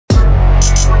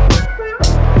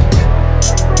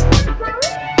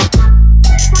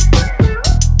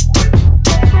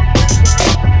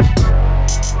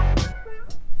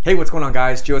Hey, what's going on,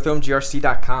 guys? Joe with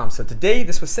OMGRC.com. So today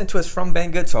this was sent to us from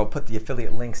Banggood, so I'll put the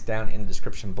affiliate links down in the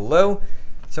description below.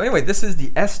 So anyway, this is the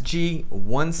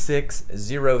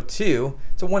SG1602.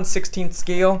 It's a 1/16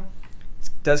 scale.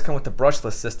 It does come with the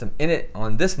brushless system in it.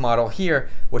 On this model here,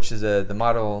 which is the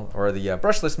model or the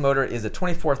brushless motor, is a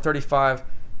 2435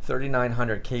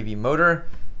 3900 kV motor.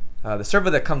 The servo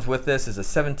that comes with this is a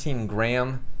 17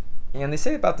 gram, and they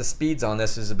say about the speeds on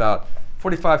this is about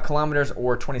 45 kilometers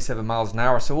or 27 miles an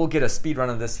hour. So we'll get a speed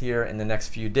run of this here in the next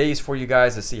few days for you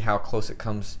guys to see how close it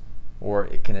comes, or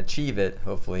it can achieve it,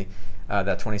 hopefully,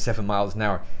 that 27 miles an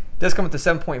hour. It does come with a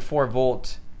 7.4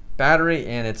 volt battery,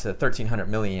 and it's a 1300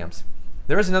 milliamps.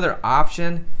 There is another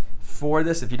option for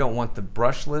this. If you don't want the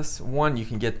brushless one, you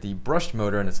can get the brushed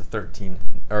motor, and it's a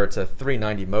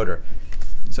 390 motor.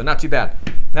 So not too bad.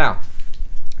 Now,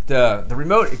 the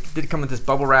remote, it did come with this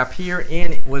bubble wrap here,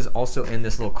 and it was also in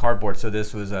this little cardboard. So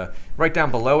this was right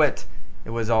down below it.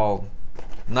 It was all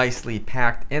nicely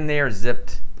packed in there, zip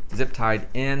tied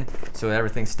in, so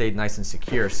everything stayed nice and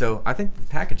secure. So I think the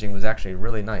packaging was actually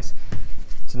really nice.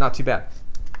 So not too bad.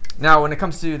 Now, when it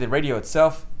comes to the radio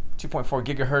itself, 2.4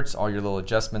 gigahertz, all your little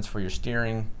adjustments for your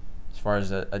steering, as far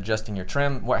as adjusting your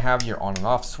trim, what have you, your on and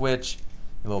off switch,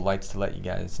 your little lights to let you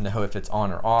guys know if it's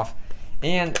on or off,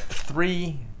 and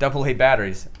 3 AA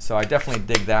batteries. So I definitely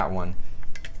dig that one.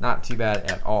 Not too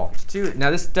bad at all. Now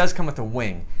this does come with a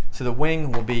wing. So the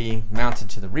wing will be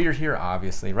mounted to the rear here,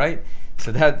 obviously, right?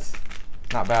 So that's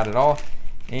not bad at all.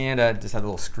 And just have the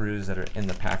little screws that are in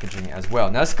the packaging as well.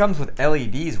 Now this comes with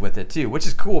LEDs with it too, which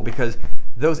is cool because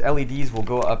those LEDs will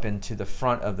go up into the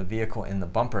front of the vehicle in the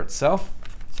bumper itself.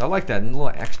 So I like that, and a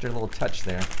little extra little touch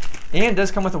there. And it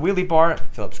does come with a wheelie bar,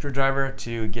 Phillips screwdriver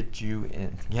to get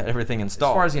everything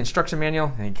installed. As far as the instruction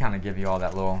manual, they kind of give you all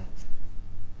that little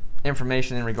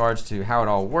information in regards to how it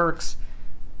all works,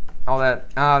 all that.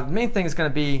 The main thing is going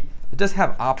to be, it does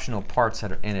have optional parts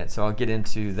that are in it, so I'll get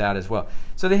into that as well.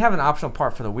 So they have an optional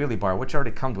part for the wheelie bar, which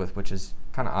already comes with, which is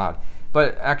kind of odd.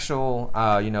 But actual,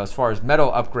 as far as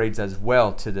metal upgrades as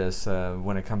well to this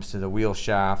when it comes to the wheel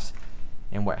shafts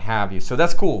and what have you. So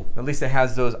that's cool. At least it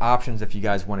has those options if you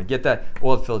guys want to get that.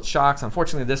 Oil-filled shocks.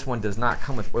 Unfortunately, this one does not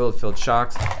come with oil-filled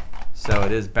shocks, so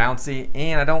it is bouncy,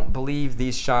 and I don't believe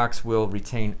these shocks will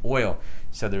retain oil.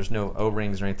 So there's no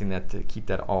O-rings or anything to keep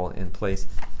that all in place.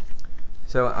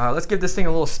 So let's give this thing a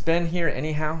little spin here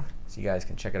anyhow, so you guys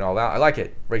can check it all out. I like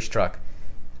it, race truck.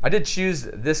 I did choose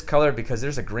this color because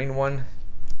there's a green one,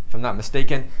 if I'm not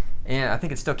mistaken, and I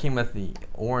think it still came with the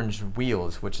orange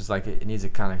wheels, which is like it needs to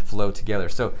kind of flow together.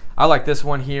 So I like this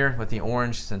one here with the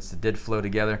orange, since it did flow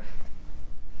together.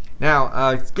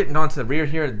 Now, getting onto the rear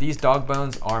here, these dog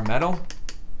bones are metal,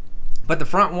 but the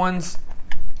front ones,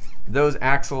 those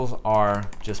axles are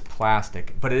just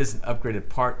plastic, but it is an upgraded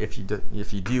part if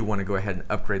you do want to go ahead and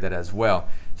upgrade that as well.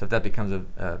 So if that becomes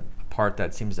a part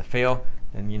that seems to fail,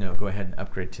 then go ahead and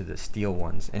upgrade to the steel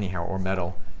ones anyhow, or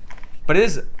metal. But it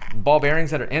is ball bearings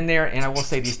that are in there, and I will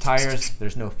say these tires,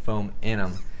 there's no foam in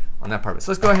them on that part.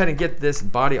 So let's go ahead and get this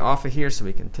body off of here so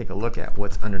we can take a look at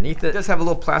what's underneath it. It does have a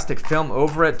little plastic film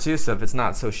over it too, so if it's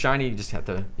not so shiny, you just have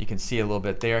to, you can see a little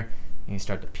bit there, and you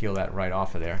start to peel that right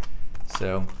off of there.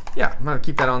 So yeah, I'm gonna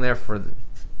keep that on there for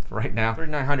right now.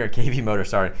 3900 kV motor,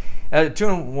 sorry.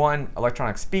 2-in-1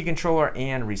 electronic speed controller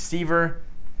and receiver,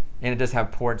 and it does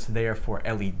have ports there for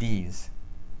LEDs,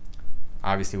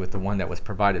 obviously with the one that was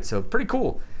provided. So pretty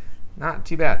cool, not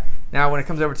too bad. Now when it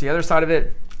comes over to the other side of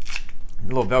it, a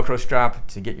little Velcro strap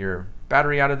to get your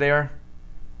battery out of there,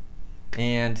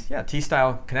 and yeah,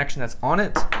 T-style connection that's on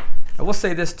it. I will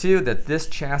say this too, that this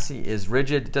chassis is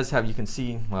rigid. It does have, you can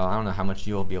see, well, I don't know how much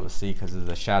you'll be able to see because of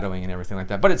the shadowing and everything like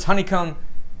that, but it's honeycomb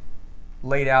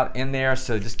laid out in there,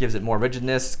 so it just gives it more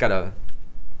rigidness. It's got a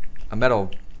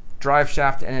metal drive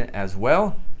shaft in it as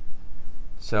well,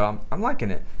 so I'm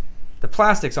liking it. The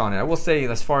plastics on it, I will say,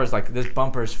 as far as like this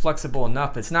bumper is flexible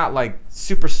enough. It's not like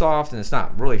super soft, and it's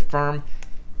not really firm.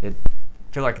 I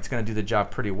feel like it's going to do the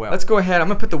job pretty well. Let's go ahead. I'm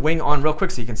going to put the wing on real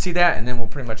quick so you can see that, and then we'll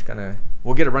pretty much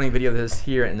we'll get a running video of this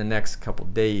here in the next couple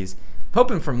days. I'm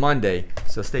hoping for Monday,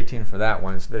 so stay tuned for that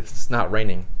one if it's not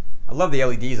raining. I love the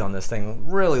LEDs on this thing. It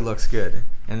really looks good,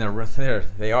 and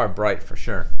they are bright for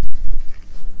sure.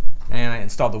 And I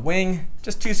installed the wing,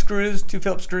 just 2 screws, 2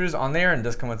 Phillips screws on there, and it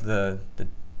does come with the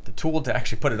tool to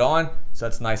actually put it on, so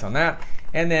that's nice on that.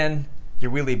 And then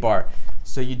your wheelie bar.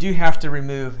 So you do have to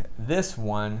remove this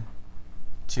one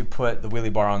to put the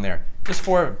wheelie bar on there. Just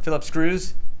 4 Phillips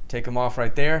screws, take them off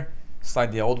right there,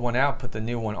 slide the old one out, put the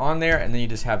new one on there, and then you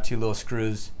just have 2 little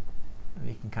screws.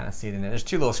 You can kind of see it in there. There's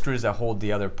 2 little screws that hold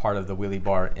the other part of the wheelie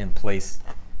bar in place.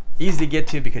 Easy to get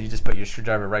to because you just put your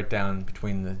screwdriver right down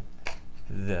between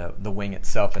the wing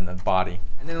itself and the body.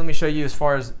 And then let me show you as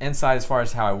far as inside, as far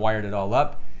as how I wired it all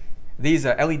up. These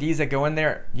LEDs that go in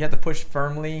there, you have to push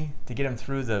firmly to get them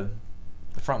through the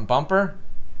front bumper,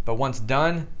 but once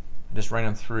done, I just ran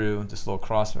them through this little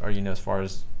cross, or as far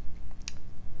as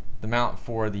the mount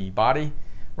for the body,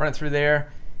 run it through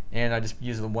there, and I just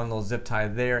used one little zip tie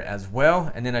there as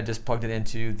well, and then I just plugged it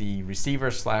into the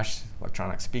receiver /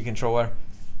 electronic speed controller.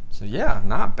 So yeah,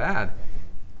 not bad.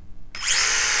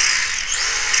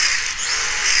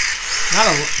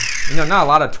 Not a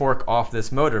lot of torque off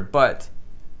this motor, but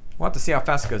we'll have to see how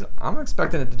fast it goes. I'm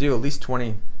expecting it to do at least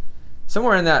 20,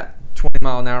 somewhere in that 20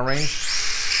 mile an hour range.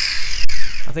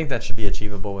 I think that should be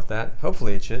achievable with that.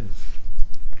 Hopefully it should.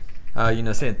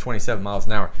 Saying 27 miles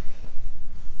an hour.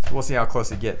 So we'll see how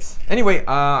close it gets. Anyway,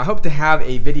 I hope to have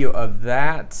a video of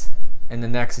that in the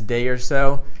next day or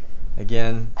so.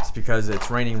 Again, it's because it's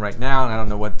raining right now, and I don't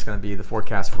know what's going to be the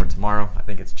forecast for tomorrow. I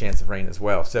think it's a chance of rain as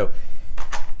well. So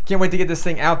can't wait to get this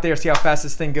thing out there, see how fast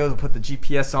this thing goes. We'll put the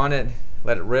GPS on it,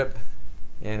 let it rip,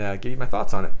 and give you my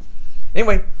thoughts on it.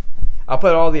 Anyway, I'll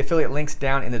put all the affiliate links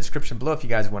down in the description below if you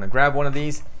guys want to grab one of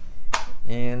these.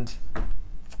 And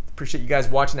appreciate you guys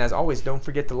watching. As always, don't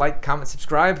forget to like, comment,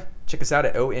 subscribe. Check us out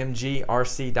at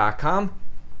omgrc.com.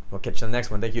 We'll catch you on the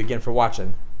next one. Thank you again for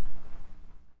watching.